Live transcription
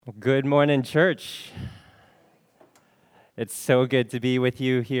Good morning, church. It's so good to be with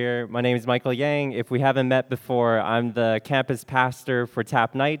you here. My name is Michael Yang. If we haven't met before, I'm the campus pastor for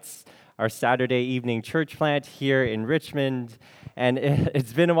Tap Nights, our Saturday evening church plant here in Richmond. And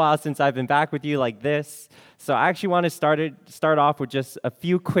it's been a while since I've been back with you like this. So I actually want to start off with just a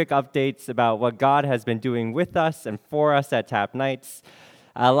few quick updates about what God has been doing with us and for us at Tap Nights.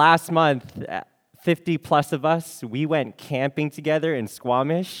 Last month, 50 plus of us, we went camping together in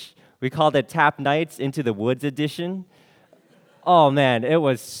Squamish. We called it Tap Nights Into the Woods Edition. Oh man, it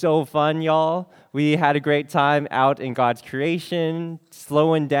was so fun, y'all. We had a great time out in God's creation,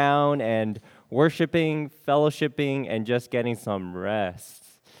 slowing down and worshiping, fellowshipping, and just getting some rest.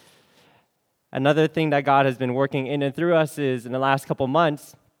 Another thing that God has been working in and through us is in the last couple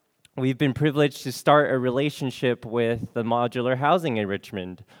months, we've been privileged to start a relationship with the modular housing in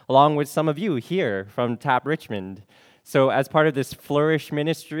Richmond, along with some of you here from Tap Richmond. So as part of this Flourish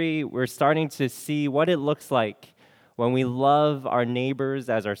ministry, we're starting to see what it looks like when we love our neighbors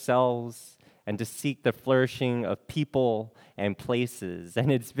as ourselves and to seek the flourishing of people and places. And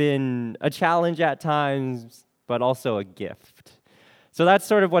it's been a challenge at times, but also a gift. So that's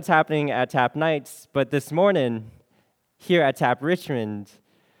sort of what's happening at Tap Nights. But this morning, here at Tap Richmond,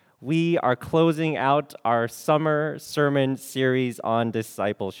 we are closing out our summer sermon series on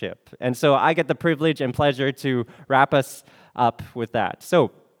discipleship. And so I get the privilege and pleasure to wrap us up with that.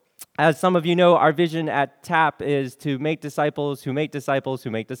 So, as some of you know, our vision at TAP is to make disciples who make disciples who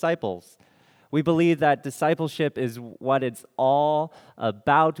make disciples. We believe that discipleship is what it's all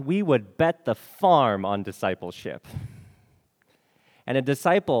about. We would bet the farm on discipleship. And a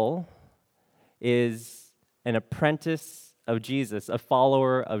disciple is an apprentice of Jesus, a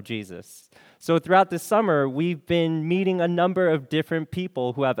follower of Jesus. So throughout the summer, we've been meeting a number of different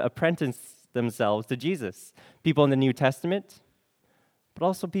people who have apprenticed themselves to Jesus. People in the New Testament, but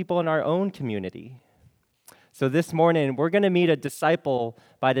also people in our own community. So this morning, we're going to meet a disciple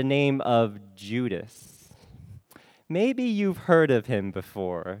by the name of Judas. Maybe you've heard of him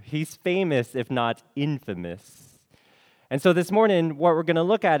before. He's famous, if not infamous. And so this morning, what we're going to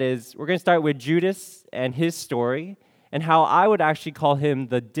look at is, we're going to start with Judas and his story, and how I would actually call him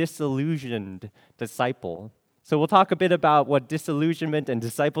the disillusioned disciple. So we'll talk a bit about what disillusionment and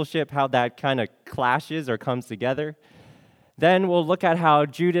discipleship, how that kind of clashes or comes together. Then we'll look at how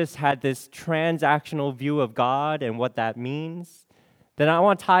Judas had this transactional view of God and what that means. Then I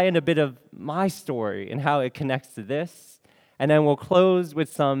want to tie in a bit of my story and how it connects to this. And then we'll close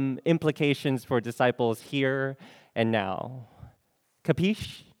with some implications for disciples here and now.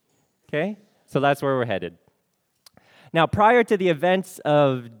 Capiche? Okay? So that's where we're headed. Now, prior to the events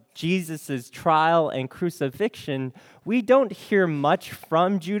of Jesus' trial and crucifixion, we don't hear much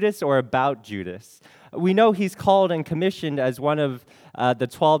from Judas or about Judas. We know he's called and commissioned as one of the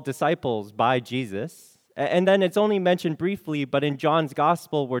 12 disciples by Jesus. And then it's only mentioned briefly, but in John's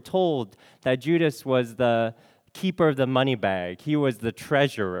gospel, we're told that Judas was the keeper of the money bag. He was the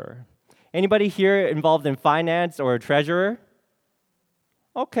treasurer. Anybody here involved in finance or a treasurer?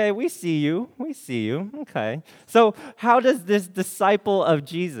 Okay, we see you. We see you. Okay. So how does this disciple of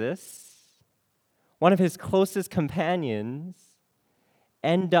Jesus, one of his closest companions,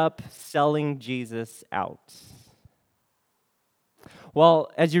 end up selling Jesus out?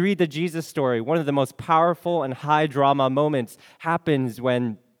 Well, as you read the Jesus story, one of the most powerful and high drama moments happens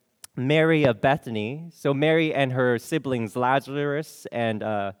when Mary of Bethany, so Mary and her siblings Lazarus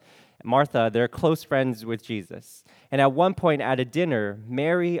and Martha, they're close friends with Jesus. And at one point at a dinner,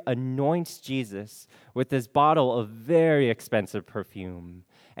 Mary anoints Jesus with this bottle of very expensive perfume.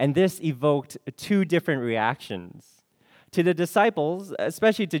 And this evoked two different reactions. To the disciples,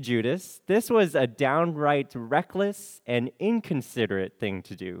 especially to Judas, this was a downright reckless and inconsiderate thing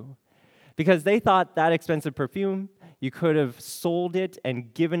to do. Because they thought that expensive perfume, you could have sold it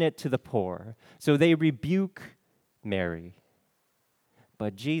and given it to the poor. So they rebuke Mary.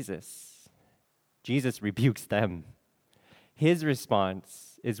 But Jesus rebukes them. His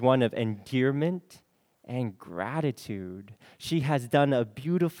response is one of endearment and gratitude. She has done a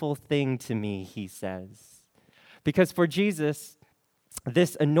beautiful thing to me, he says. Because for Jesus,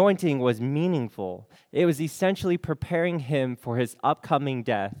 this anointing was meaningful. It was essentially preparing him for his upcoming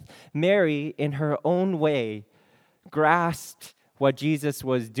death. Mary, in her own way, grasped what Jesus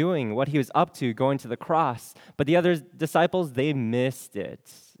was doing, what he was up to, going to the cross. But the other disciples, they missed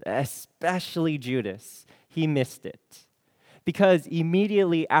it, especially Judas. He missed it. Because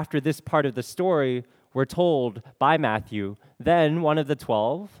immediately after this part of the story, we're told by Matthew, then one of the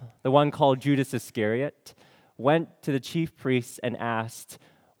 12, the one called Judas Iscariot, went to the chief priests and asked,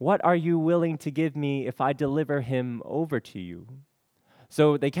 "What are you willing to give me if I deliver him over to you?"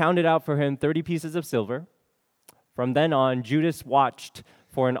 So they counted out for him 30 pieces of silver. From then on, Judas watched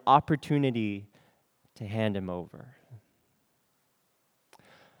for an opportunity to hand him over.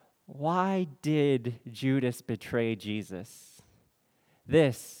 Why did Judas betray Jesus?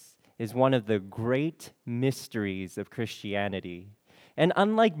 This is one of the great mysteries of Christianity. And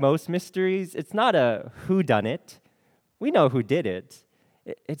unlike most mysteries, it's not a whodunit. We know who did it.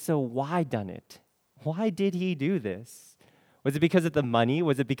 It's a why done it. Why did he do this? Was it because of the money?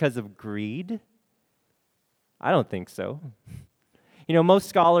 Was it because of greed? I don't think so. Most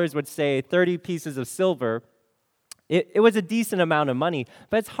scholars would say 30 pieces of silver, it was a decent amount of money,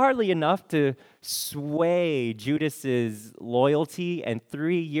 but it's hardly enough to sway Judas's loyalty and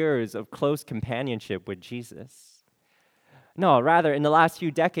 3 years of close companionship with Jesus. No, rather, in the last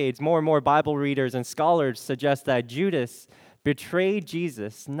few decades, more and more Bible readers and scholars suggest that Judas betrayed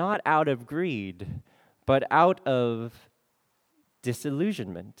Jesus not out of greed, but out of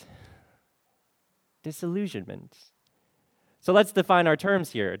disillusionment. Disillusionment. So let's define our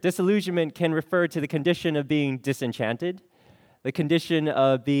terms here. Disillusionment can refer to the condition of being disenchanted, the condition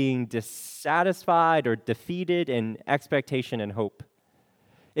of being dissatisfied or defeated in expectation and hope.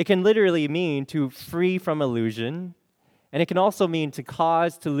 It can literally mean to free from illusion, and it can also mean to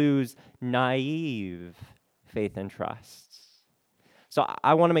cause to lose naive faith and trust. So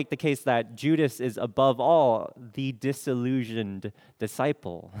I want to make the case that Judas is above all the disillusioned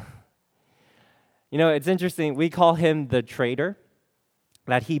disciple. It's interesting. We call him the traitor,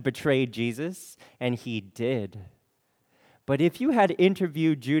 that he betrayed Jesus, and he did. But if you had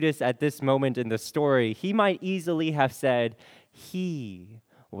interviewed Judas at this moment in the story, he might easily have said, he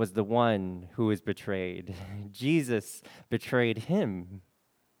was the one who was betrayed. Jesus betrayed him.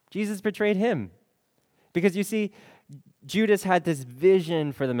 Jesus betrayed him. Because you see, Judas had this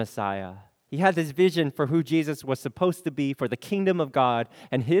vision for the Messiah. He had this vision for who Jesus was supposed to be, for the kingdom of God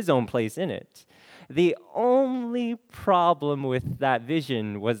and his own place in it. The only problem with that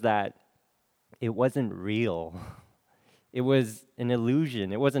vision was that it wasn't real. It was an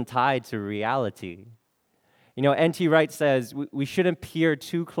illusion. It wasn't tied to reality. N.T. Wright says we shouldn't peer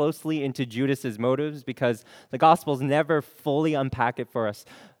too closely into Judas's motives because the Gospels never fully unpack it for us.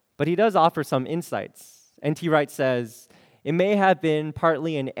 But he does offer some insights. N.T. Wright says, it may have been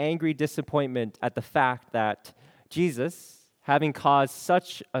partly an angry disappointment at the fact that Jesus, having caused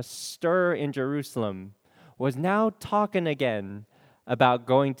such a stir in Jerusalem, was now talking again about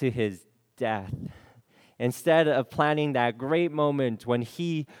going to his death, instead of planning that great moment when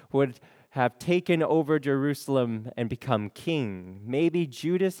he would have taken over Jerusalem and become king. Maybe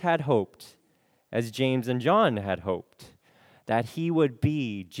Judas had hoped, as James and John had hoped, that he would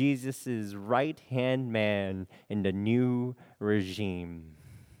be Jesus' right-hand man in the new regime.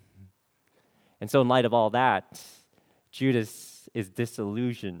 And so in light of all that, Judas is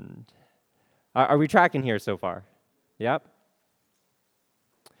disillusioned. Are we tracking here so far? Yep.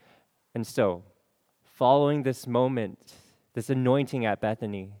 And so, following this moment, this anointing at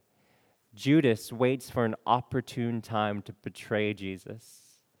Bethany, Judas waits for an opportune time to betray Jesus.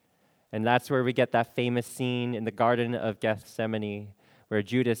 And that's where we get that famous scene in the Garden of Gethsemane where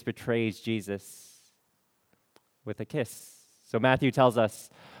Judas betrays Jesus with a kiss. So Matthew tells us,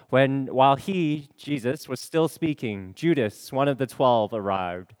 while he, Jesus, was still speaking, Judas, one of the 12,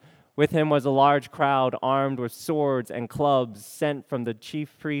 arrived. With him was a large crowd armed with swords and clubs sent from the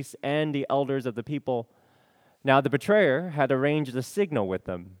chief priests and the elders of the people. Now the betrayer had arranged a signal with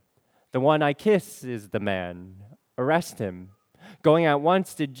them. The one I kiss is the man. Arrest him. Going at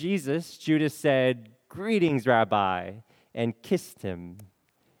once to Jesus, Judas said, "Greetings, Rabbi," and kissed him.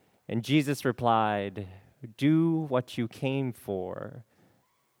 And Jesus replied, "Do what you came for,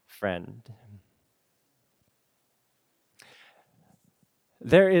 friend."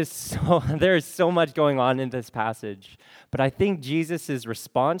 There is so much going on in this passage, but I think Jesus'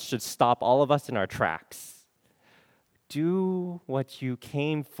 response should stop all of us in our tracks. Do what you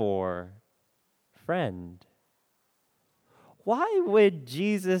came for, friend. Why would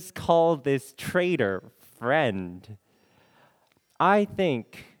Jesus call this traitor friend? I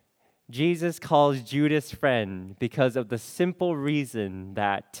think Jesus calls Judas friend because of the simple reason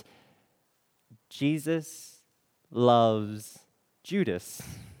that Jesus loves Judas.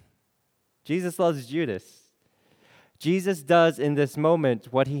 Jesus loves Judas. Jesus does in this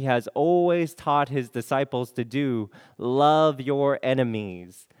moment what he has always taught his disciples to do: love your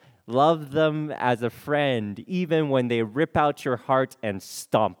enemies. Love them as a friend, even when they rip out your heart and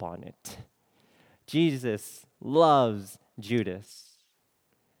stomp on it. Jesus loves Judas.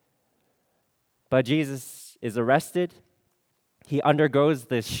 But Jesus is arrested. He undergoes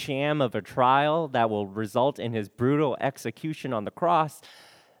this sham of a trial that will result in his brutal execution on the cross,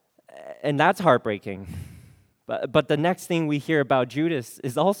 and that's heartbreaking. But the next thing we hear about Judas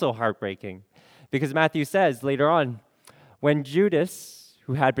is also heartbreaking, because Matthew says later on, when Judas,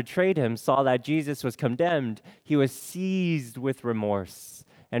 who had betrayed him, saw that Jesus was condemned, he was seized with remorse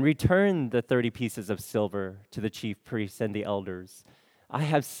and returned the 30 pieces of silver to the chief priests and the elders. I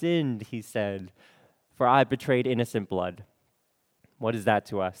have sinned, he said, for I betrayed innocent blood. What is that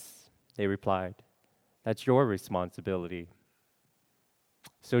to us? They replied. That's your responsibility.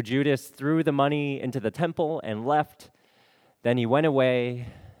 So Judas threw the money into the temple and left. Then he went away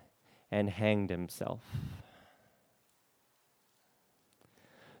and hanged himself.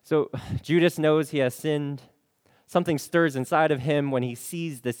 So Judas knows he has sinned. Something stirs inside of him when he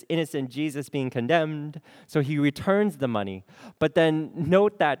sees this innocent Jesus being condemned. So he returns the money. But then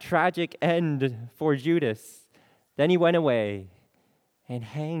note that tragic end for Judas. Then he went away and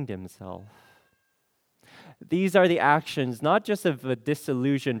hanged himself. These are the actions not just of a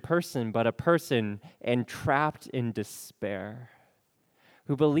disillusioned person, but a person entrapped in despair,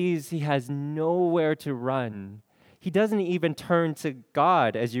 who believes he has nowhere to run. He doesn't even turn to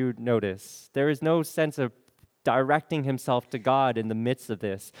God, as you notice. There is no sense of directing himself to God in the midst of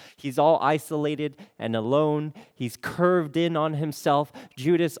this. He's all isolated and alone. He's curved in on himself.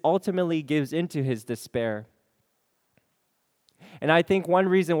 Judas ultimately gives into his despair. And I think one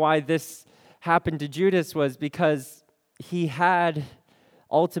reason why this happened to Judas was because he had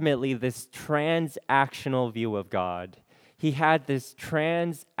ultimately this transactional view of God. He had this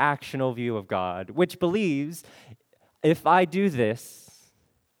transactional view of God, which believes if I do this,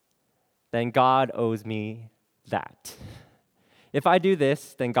 then God owes me that. If I do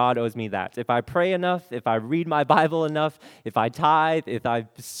this, then God owes me that. If I pray enough, if I read my Bible enough, if I tithe, if I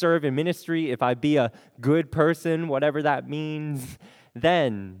serve in ministry, if I be a good person, whatever that means,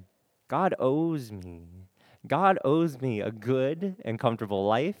 then God owes me. God owes me a good and comfortable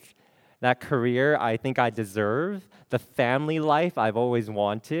life, that career I think I deserve, the family life I've always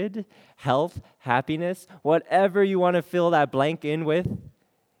wanted, health, happiness, whatever you want to fill that blank in with.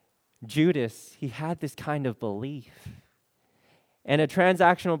 Judas, he had this kind of belief. And a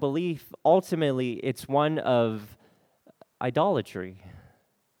transactional belief, ultimately, it's one of idolatry.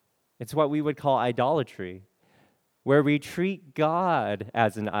 It's what we would call idolatry, where we treat God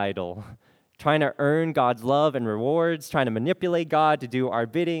as an idol, trying to earn God's love and rewards, trying to manipulate God to do our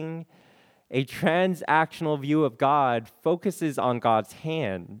bidding. A transactional view of God focuses on God's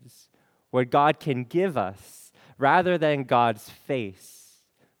hands, what God can give us, rather than God's face,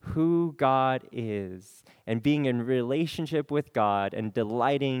 who God is, and being in relationship with God and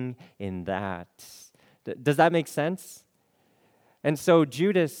delighting in that. Does that make sense? And so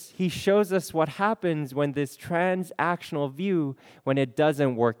Judas, he shows us what happens when this transactional view, when it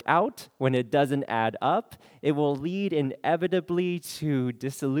doesn't work out, when it doesn't add up, it will lead inevitably to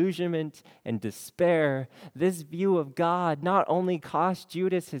disillusionment and despair. This view of God not only cost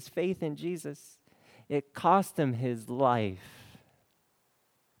Judas his faith in Jesus, it cost him his life.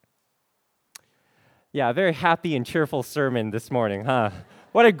 Yeah, a very happy and cheerful sermon this morning, huh?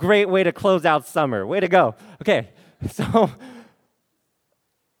 What a great way to close out summer. Way to go. Okay, so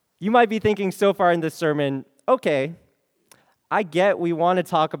you might be thinking so far in this sermon, okay, I get we want to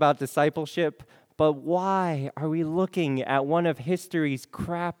talk about discipleship, but why are we looking at one of history's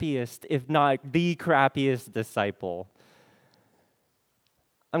crappiest, if not the crappiest disciple?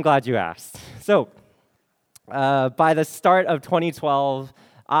 I'm glad you asked. So, by the start of 2012,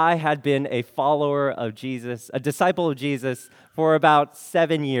 I had been a follower of Jesus, a disciple of Jesus, for about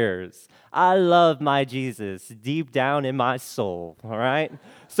 7 years. I love my Jesus deep down in my soul, all right?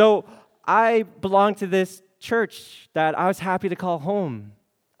 So I belonged to this church that I was happy to call home.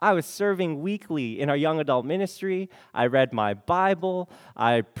 I was serving weekly in our young adult ministry. I read my Bible.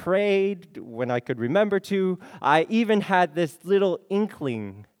 I prayed when I could remember to. I even had this little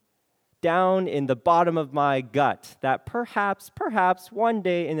inkling down in the bottom of my gut that perhaps one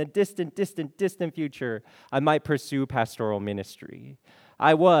day in a distant future, I might pursue pastoral ministry.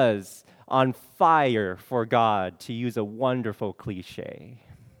 I was on fire for God, to use a wonderful cliche.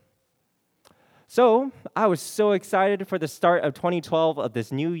 So I was so excited for the start of 2012 of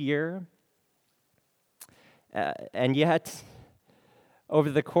this new year. And yet, over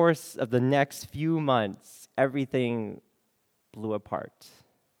the course of the next few months, everything blew apart.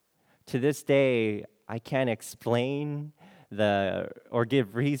 To this day, I can't explain or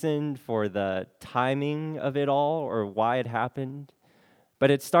give reason for the timing of it all or why it happened.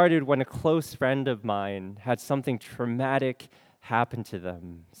 But it started when a close friend of mine had something traumatic happen to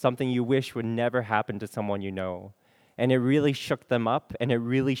them, something you wish would never happen to someone you know. and it really shook them up, and it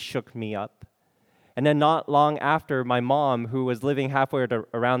really shook me up. And then not long after, my mom, who was living halfway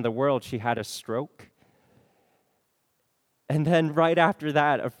around the world, she had a stroke. And then right after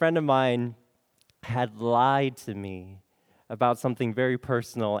that, a friend of mine had lied to me about something very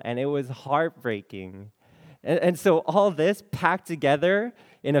personal, and it was heartbreaking. And so all this packed together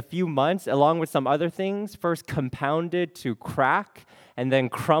in a few months, along with some other things, first compounded to crack and then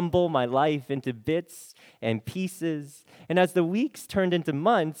crumble my life into bits and pieces. And as the weeks turned into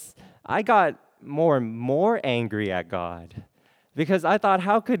months, I got more and more angry at God. Because I thought,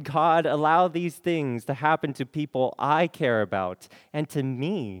 how could God allow these things to happen to people I care about and to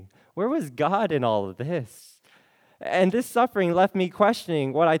me? Where was God in all of this? And this suffering left me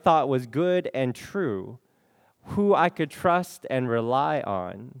questioning what I thought was good and true, who I could trust and rely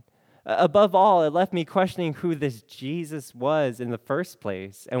on. Above all, it left me questioning who this Jesus was in the first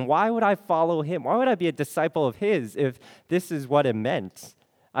place, and why would I follow him? Why would I be a disciple of his if this is what it meant?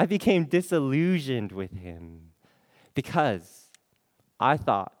 I became disillusioned with him because I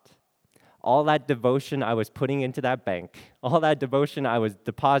thought all that devotion I was putting into that bank, all that devotion I was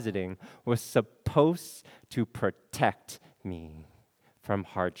depositing was supposed to protect me from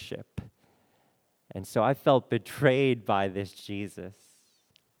hardship. And so I felt betrayed by this Jesus.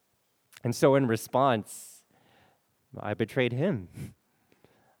 And so in response, I betrayed him.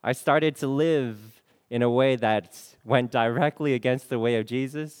 I started to live in a way that went directly against the way of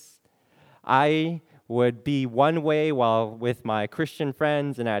Jesus. I would be one way while with my Christian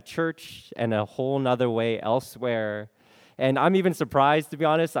friends and at church, and a whole nother way elsewhere. And I'm even surprised, to be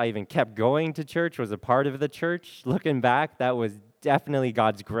honest, I even kept going to church, was a part of the church. Looking back, that was definitely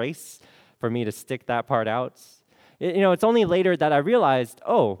God's grace for me to stick that part out. It's only later that I realized,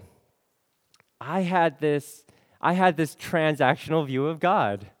 I had this transactional view of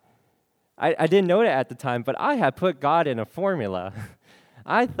God. I didn't know it at the time, but I had put God in a formula.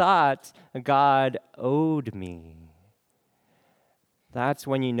 I thought God owed me. That's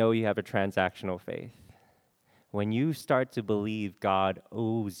when you know you have a transactional faith. When you start to believe God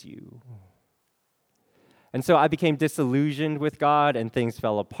owes you. And so I became disillusioned with God and things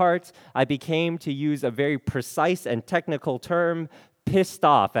fell apart. I became, to use a very precise and technical term, pissed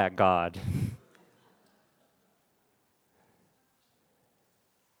off at God.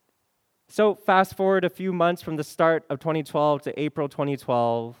 So fast forward a few months from the start of 2012 to April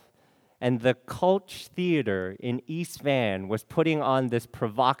 2012, and the Culch Theater in East Van was putting on this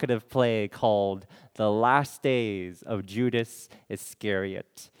provocative play called The Last Days of Judas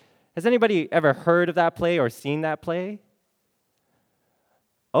Iscariot. Has anybody ever heard of that play or seen that play?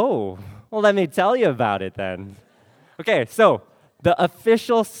 Oh, well, let me tell you about it then. Okay, so the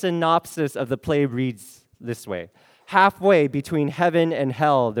official synopsis of the play reads this way. Halfway between heaven and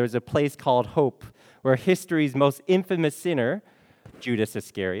hell, there's a place called Hope, where history's most infamous sinner, Judas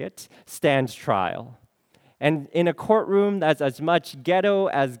Iscariot, stands trial. And in a courtroom that's as much ghetto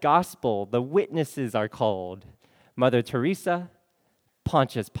as gospel, the witnesses are called Mother Teresa,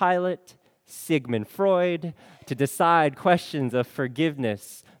 Pontius Pilate, Sigmund Freud, to decide questions of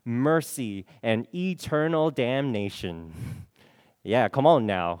forgiveness, mercy, and eternal damnation. Yeah, come on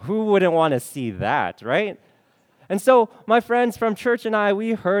now. Who wouldn't want to see that, right? And so my friends from church and I,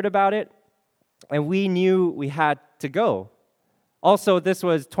 we heard about it, and we knew we had to go. Also, this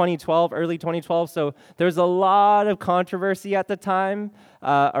was 2012, early 2012, so there's a lot of controversy at the time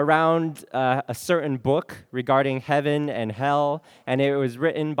around a certain book regarding heaven and hell, and it was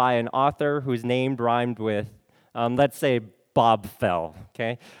written by an author whose name rhymed with, let's say, Bob Fell,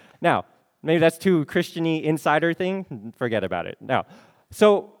 okay? Now, maybe that's too Christian-y insider thing. Forget about it. Now,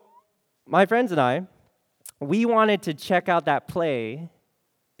 so my friends and I, we wanted to check out that play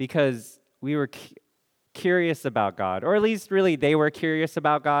because we were curious about God, or at least really they were curious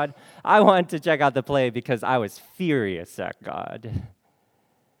about God. I wanted to check out the play because I was furious at God.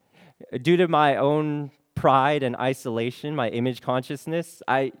 Due to my own pride and isolation, my image consciousness,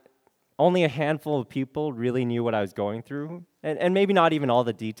 only a handful of people really knew what I was going through, and maybe not even all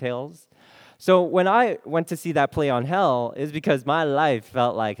the details. So when I went to see that play on hell, is because my life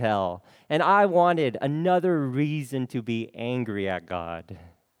felt like hell, and I wanted another reason to be angry at God.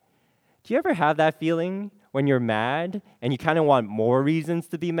 Do you ever have that feeling when you're mad and you kind of want more reasons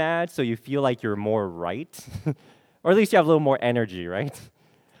to be mad so you feel like you're more right? Or at least you have a little more energy, right?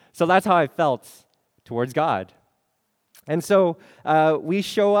 So that's how I felt towards God. And so we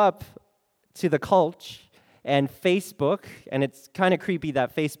show up to the Culch, and Facebook, and it's kind of creepy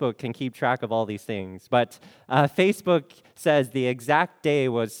that Facebook can keep track of all these things, but Facebook says the exact day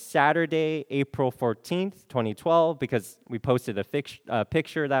was Saturday, April 14th, 2012, because we posted a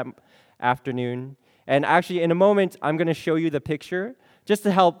picture that afternoon. And actually, in a moment, I'm going to show you the picture just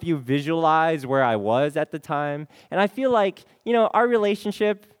to help you visualize where I was at the time. And I feel like, our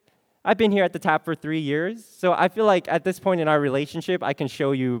relationship, I've been here at the TAP for 3 years, so I feel like at this point in our relationship, I can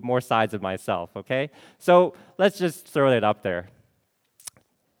show you more sides of myself, okay? So let's just throw it up there.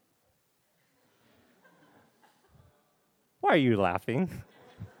 Why are you laughing?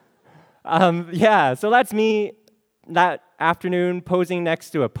 So that's me that afternoon posing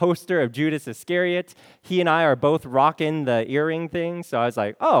next to a poster of Judas Iscariot. He and I are both rocking the earring thing, so I was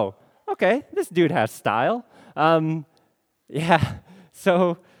like, oh, okay, this dude has style. Yeah,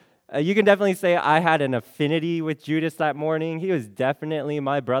 so you can definitely say I had an affinity with Judas that morning. He was definitely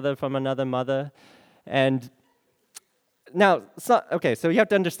my brother from another mother. And now, so you have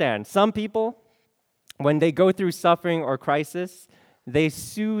to understand, some people, when they go through suffering or crisis, they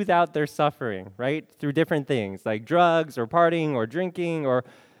soothe out their suffering, right? Through different things like drugs or partying or drinking,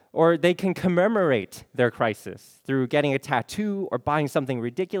 or they can commemorate their crisis through getting a tattoo or buying something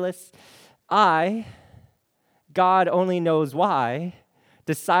ridiculous. God only knows why,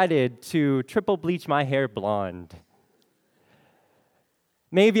 decided to triple bleach my hair blonde.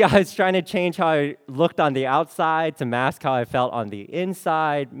 Maybe I was trying to change how I looked on the outside to mask how I felt on the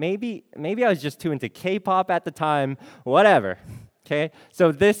inside. Maybe I was just too into K-pop at the time, whatever. Okay?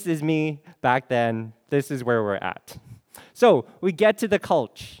 So this is me back then. This is where we're at. So we get to the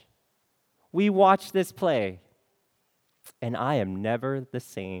culch. We watch this play, and I am never the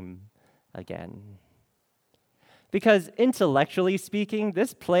same again. Because intellectually speaking,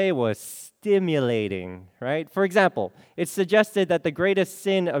 this play was stimulating, right? For example, it suggested that the greatest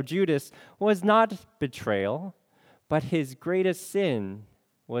sin of Judas was not betrayal, but his greatest sin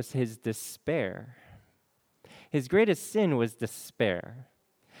was his despair. His greatest sin was despair.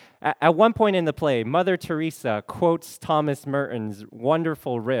 At one point in the play, Mother Teresa quotes Thomas Merton's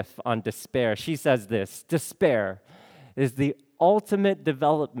wonderful riff on despair. She says this: "Despair is the ultimate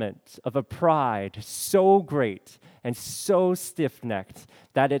development of a pride so great and so stiff-necked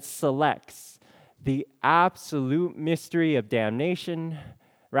that it selects the absolute mystery of damnation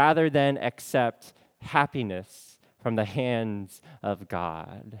rather than accept happiness from the hands of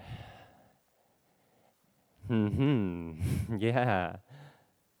God." Yeah.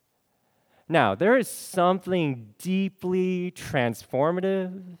 Now, there is something deeply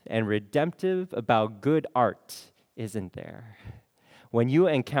transformative and redemptive about good art, isn't there? When you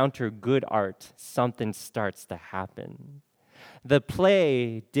encounter good art, something starts to happen. The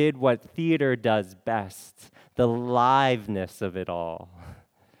play did what theater does best, the liveness of it all.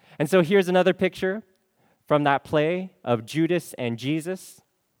 And so here's another picture from that play of Judas and Jesus.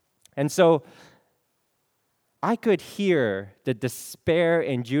 And so I could hear the despair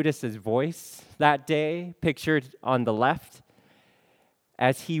in Judas's voice that day, pictured on the left,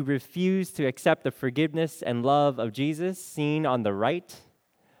 as he refused to accept the forgiveness and love of Jesus, seen on the right.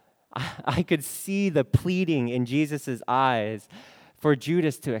 I could see the pleading in Jesus' eyes for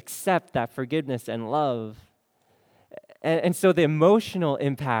Judas to accept that forgiveness and love. And so the emotional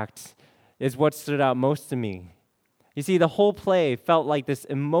impact is what stood out most to me. You see, the whole play felt like this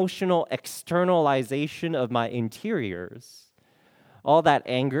emotional externalization of my interiors. All that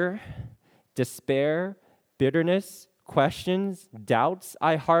anger, despair, bitterness, questions, doubts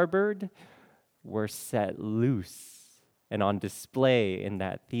I harbored were set loose and on display in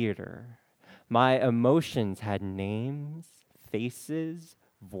that theater. My emotions had names, faces,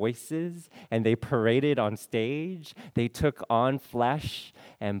 voices, and they paraded on stage. They took on flesh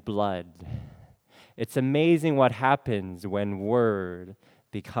and blood. It's amazing what happens when word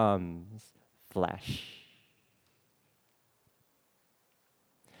becomes flesh.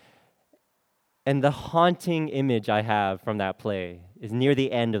 And the haunting image I have from that play is near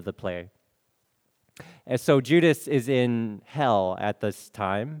the end of the play. And so Judas is in hell at this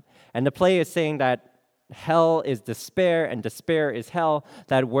time, and the play is saying that hell is despair and despair is hell,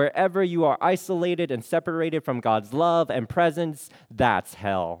 that wherever you are isolated and separated from God's love and presence, that's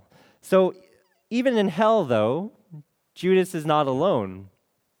hell. So even in hell, though, Judas is not alone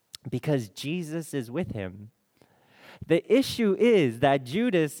because Jesus is with him. The issue is that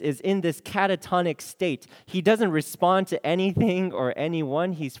Judas is in this catatonic state. He doesn't respond to anything or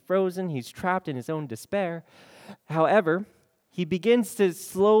anyone. He's frozen. He's trapped in his own despair. However, he begins to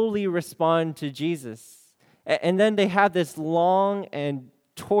slowly respond to Jesus. And then they have this long and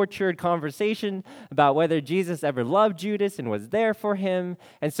tortured conversation about whether Jesus ever loved Judas and was there for him.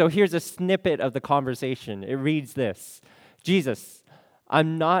 And so here's a snippet of the conversation. It reads this: "Jesus,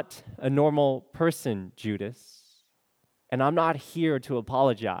 I'm not a normal person, Judas. And I'm not here to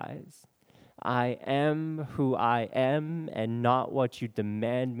apologize. I am who I am and not what you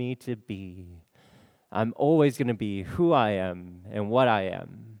demand me to be. I'm always going to be who I am and what I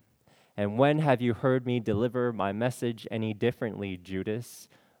am. And when have you heard me deliver my message any differently, Judas?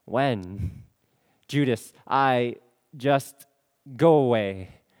 When? Judas, I just go away.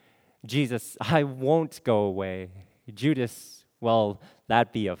 Jesus, I won't go away. Judas, well,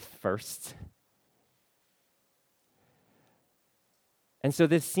 that'd be a first. And so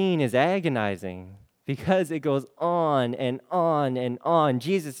this scene is agonizing because it goes on and on and on.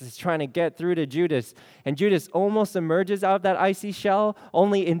 Jesus is trying to get through to Judas, and Judas almost emerges out of that icy shell,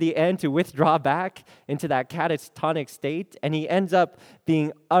 only in the end to withdraw back into that catatonic state, and he ends up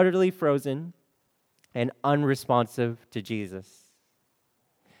being utterly frozen and unresponsive to Jesus.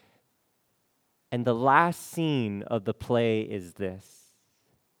 And the last scene of the play is this.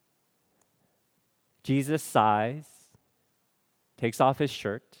 Jesus sighs, takes off his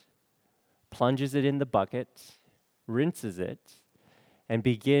shirt, plunges it in the bucket, rinses it, and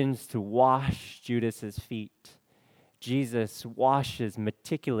begins to wash Judas's feet. Jesus washes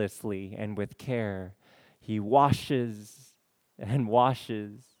meticulously and with care. He washes and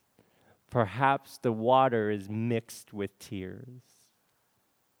washes. Perhaps the water is mixed with tears.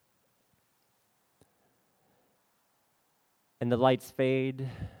 And the lights fade,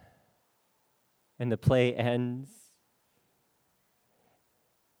 and the play ends.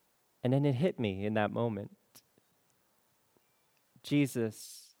 And then it hit me in that moment.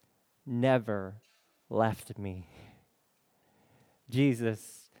 Jesus never left me.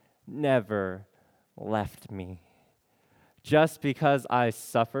 Jesus never left me. Just because I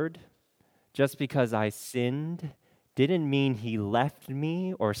suffered, just because I sinned, didn't mean he left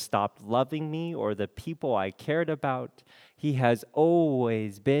me or stopped loving me or the people I cared about. He has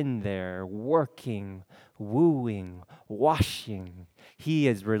always been there, working, wooing, washing. He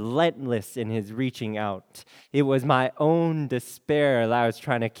is relentless in his reaching out. It was my own despair that I was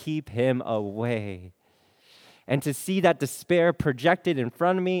trying to keep him away. And to see that despair projected in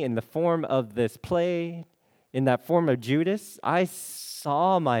front of me in the form of this play, in that form of Judas, I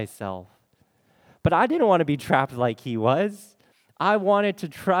saw myself. But I didn't want to be trapped like he was. I wanted to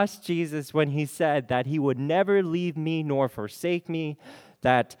trust Jesus when he said that he would never leave me nor forsake me,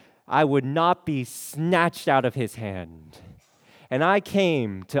 that I would not be snatched out of his hand. And I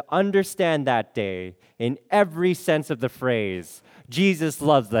came to understand that day, in every sense of the phrase, Jesus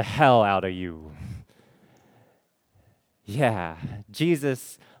loves the hell out of you. Yeah,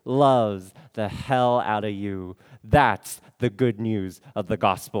 Jesus loves the hell out of you. That's the good news of the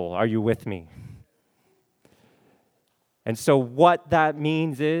gospel. Are you with me? And so what that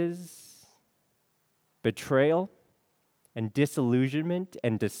means is betrayal and disillusionment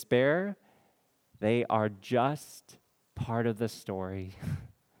and despair, they are just part of the story.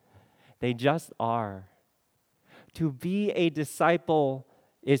 They just are. To be a disciple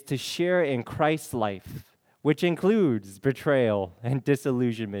is to share in Christ's life, which includes betrayal and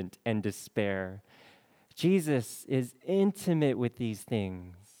disillusionment and despair. Jesus is intimate with these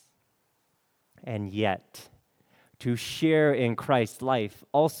things. And yet, to share in Christ's life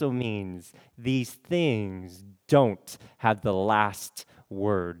also means these things don't have the last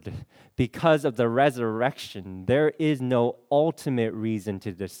word. Because of the resurrection, there is no ultimate reason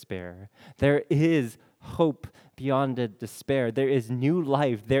to despair. There is hope beyond the despair. There is new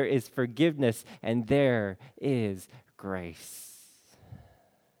life, there is forgiveness, and there is grace.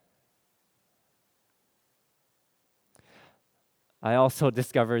 I also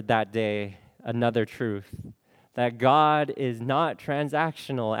discovered that day another truth. That God is not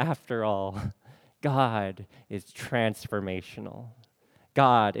transactional after all. God is transformational.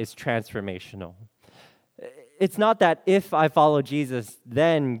 God is transformational. It's not that if I follow Jesus,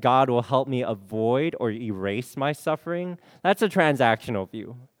 then God will help me avoid or erase my suffering. That's a transactional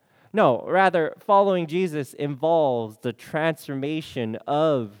view. No, rather, following Jesus involves the transformation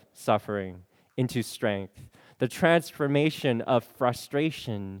of suffering into strength, the transformation of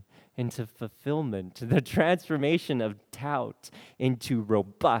frustration into fulfillment, the transformation of doubt into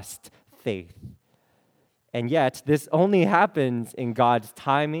robust faith. And yet, this only happens in God's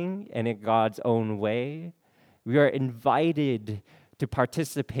timing and in God's own way. We are invited to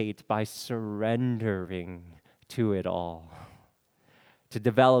participate by surrendering to it all, to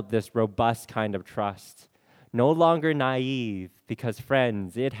develop this robust kind of trust. No longer naive, because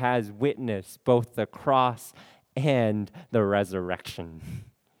friends, it has witnessed both the cross and the resurrection.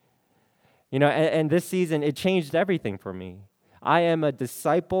 You know, and this season, it changed everything for me. I am a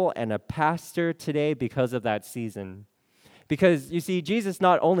disciple and a pastor today because of that season. Because, you see, Jesus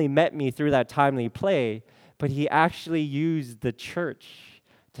not only met me through that timely play, but he actually used the church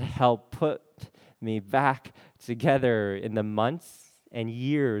to help put me back together in the months and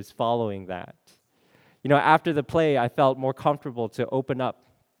years following that. After the play, I felt more comfortable to open up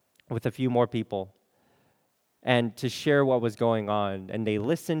with a few more people and to share what was going on. And they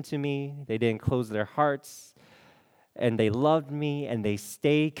listened to me, they didn't close their hearts, and they loved me, and they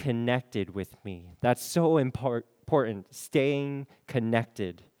stayed connected with me. That's so important, staying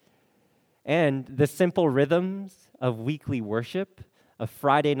connected. And the simple rhythms of weekly worship, of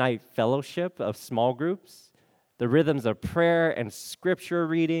Friday night fellowship, of small groups, the rhythms of prayer and scripture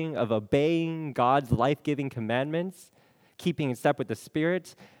reading, of obeying God's life-giving commandments, keeping in step with the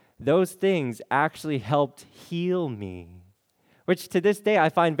Spirit, those things actually helped heal me, which to this day I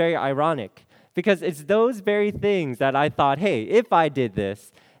find very ironic, because it's those very things that I thought, hey, if I did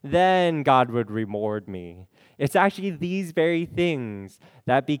this, then God would reward me. It's actually these very things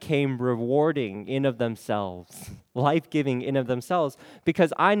that became rewarding in of themselves, life-giving in of themselves,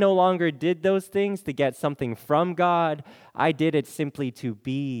 because I no longer did those things to get something from God. I did it simply to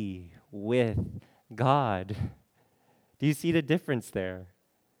be with God. Do you see the difference there?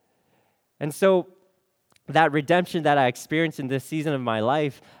 And so that redemption that I experienced in this season of my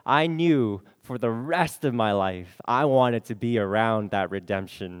life, I knew for the rest of my life, I wanted to be around that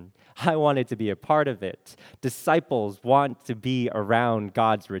redemption. I wanted to be a part of it. Disciples want to be around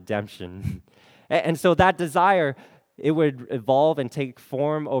God's redemption. And so that desire, it would evolve and take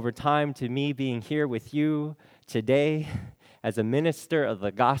form over time to me being here with you today as a minister of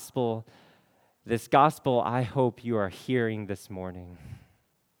the gospel. This gospel I hope you are hearing this morning.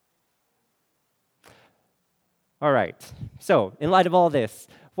 All right, so in light of all this,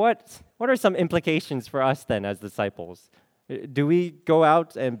 what are some implications for us then as disciples? Do we go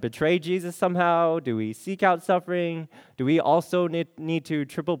out and betray Jesus somehow? Do we seek out suffering? Do we also need to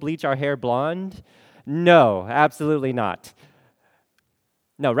triple bleach our hair blonde? No, absolutely not.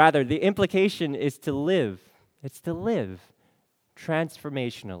 No, rather, the implication is to live. It's to live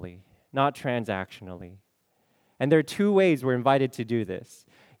transformationally, not transactionally. And there are two ways we're invited to do this.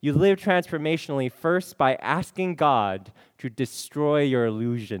 You live transformationally first by asking God to destroy your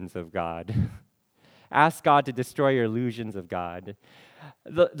illusions of God. Ask God to destroy your illusions of God.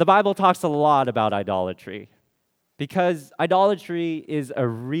 The Bible talks a lot about idolatry because idolatry is a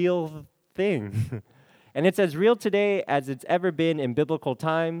real thing. And it's as real today as it's ever been in biblical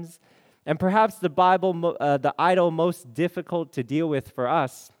times. And perhaps the idol most difficult to deal with for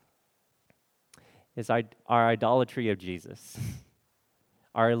us is our idolatry of Jesus.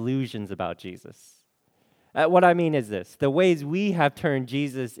 Our illusions about Jesus. What I mean is this: the ways we have turned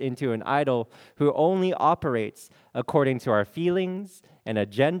Jesus into an idol who only operates according to our feelings and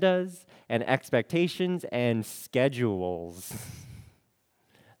agendas and expectations and schedules.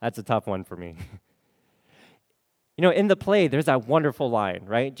 That's a tough one for me. In the play, there's that wonderful line,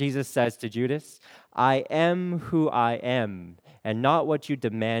 right? Jesus says to Judas, "I am who I am, and not what you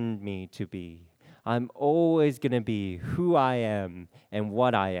demand me to be. I'm always going to be who I am and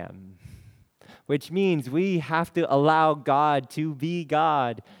what I am." Which means we have to allow God to be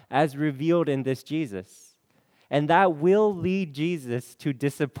God as revealed in this Jesus. And that will lead Jesus to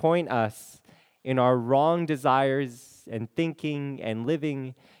disappoint us in our wrong desires and thinking and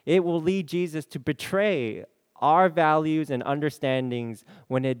living. It will lead Jesus to betray our values and understandings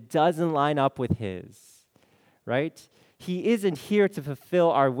when it doesn't line up with His, right? He isn't here to fulfill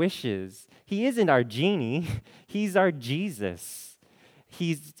our wishes. He isn't our genie. He's our Jesus.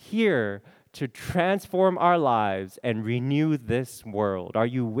 He's here to transform our lives and renew this world. Are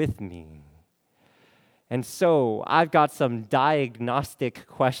you with me? And so I've got some diagnostic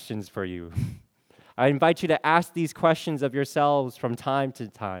questions for you. I invite you to ask these questions of yourselves from time to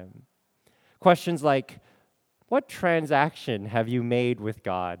time. Questions like, what transaction have you made with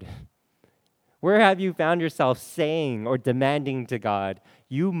God? Where have you found yourself saying or demanding to God,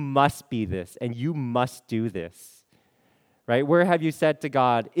 you must be this and you must do this? Right? Where have you said to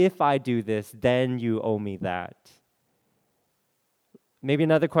God, if I do this, then you owe me that? Maybe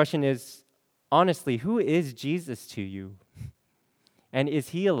another question is, honestly, who is Jesus to you? And is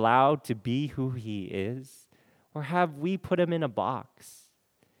He allowed to be who He is? Or have we put Him in a box?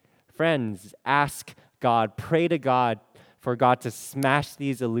 Friends, ask God, pray to God for God to smash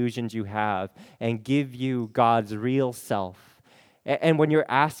these illusions you have and give you God's real self. And when you're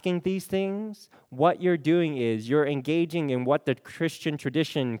asking these things, what you're doing is you're engaging in what the Christian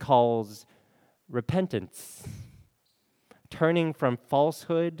tradition calls repentance, turning from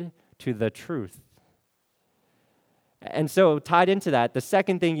falsehood to the truth. And so tied into that, the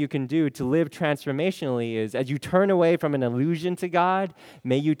second thing you can do to live transformationally is as you turn away from an illusion to God,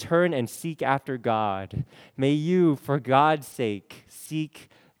 may you turn and seek after God. May you, for God's sake, seek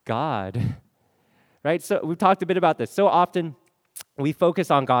God. Right? So we've talked a bit about this. So often We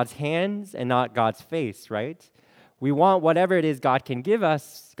focus on God's hands and not God's face, right? We want whatever it is God can give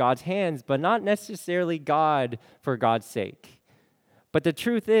us, God's hands, but not necessarily God for God's sake. But the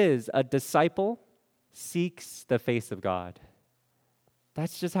truth is, a disciple seeks the face of God.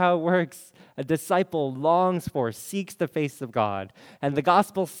 That's just how it works. A disciple longs for, seeks the face of God. And the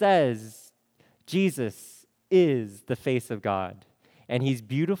gospel says Jesus is the face of God. And he's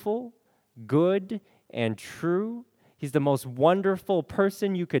beautiful, good, and true. He's the most wonderful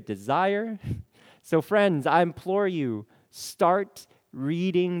person you could desire. So friends, I implore you, start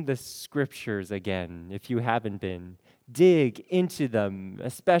reading the scriptures again if you haven't been. Dig into them,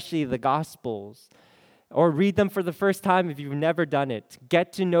 especially the gospels. Or read them for the first time if you've never done it.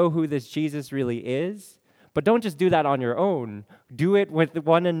 Get to know who this Jesus really is. But don't just do that on your own. Do it with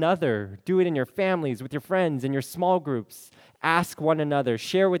one another. Do it in your families, with your friends, in your small groups. Ask one another.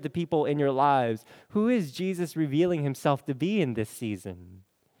 Share with the people in your lives. Who is Jesus revealing himself to be in this season?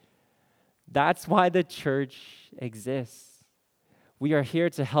 That's why the church exists. We are here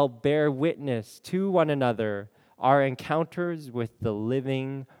to help bear witness to one another, our encounters with the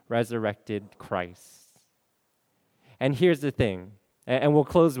living, resurrected Christ. And here's the thing, and we'll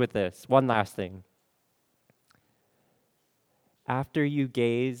close with this, one last thing. After you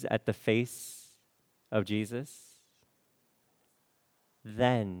gaze at the face of Jesus,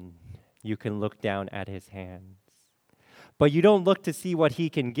 then you can look down at his hands. But you don't look to see what he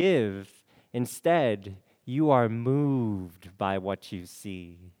can give. Instead, you are moved by what you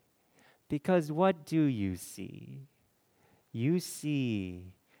see. Because what do you see? You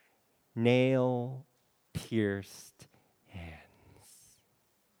see nail-pierced hands.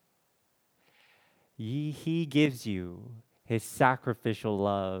 He gives you his sacrificial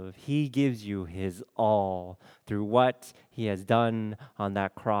love. He gives you his all through what he has done on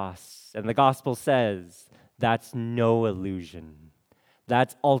that cross. And the gospel says that's no illusion.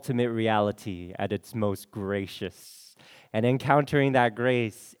 That's ultimate reality at its most gracious. And encountering that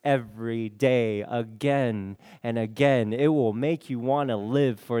grace every day, again and again, it will make you want to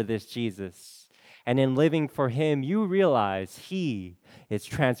live for this Jesus. And in living for him, you realize he is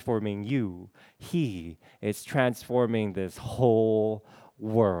transforming you. He is transforming this whole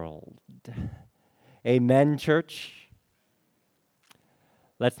world. Amen, church?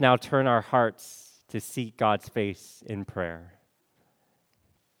 Let's now turn our hearts to seek God's face in prayer.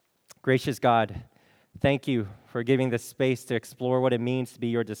 Gracious God, thank you for giving this space to explore what it means to be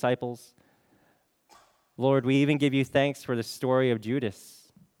your disciples. Lord, we even give you thanks for the story of Judas.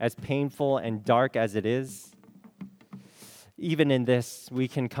 As painful and dark as it is, even in this, we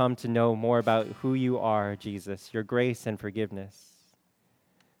can come to know more about who you are, Jesus, your grace and forgiveness.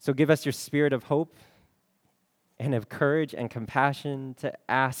 So give us your spirit of hope and of courage and compassion to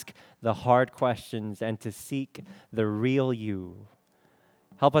ask the hard questions and to seek the real you.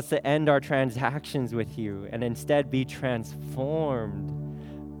 Help us to end our transactions with you and instead be transformed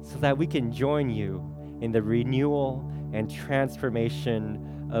so that we can join you in the renewal and transformation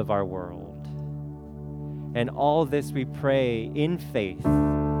of our world. And all this we pray in faith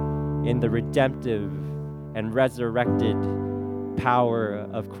in the redemptive and resurrected power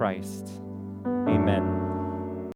of Christ. Amen.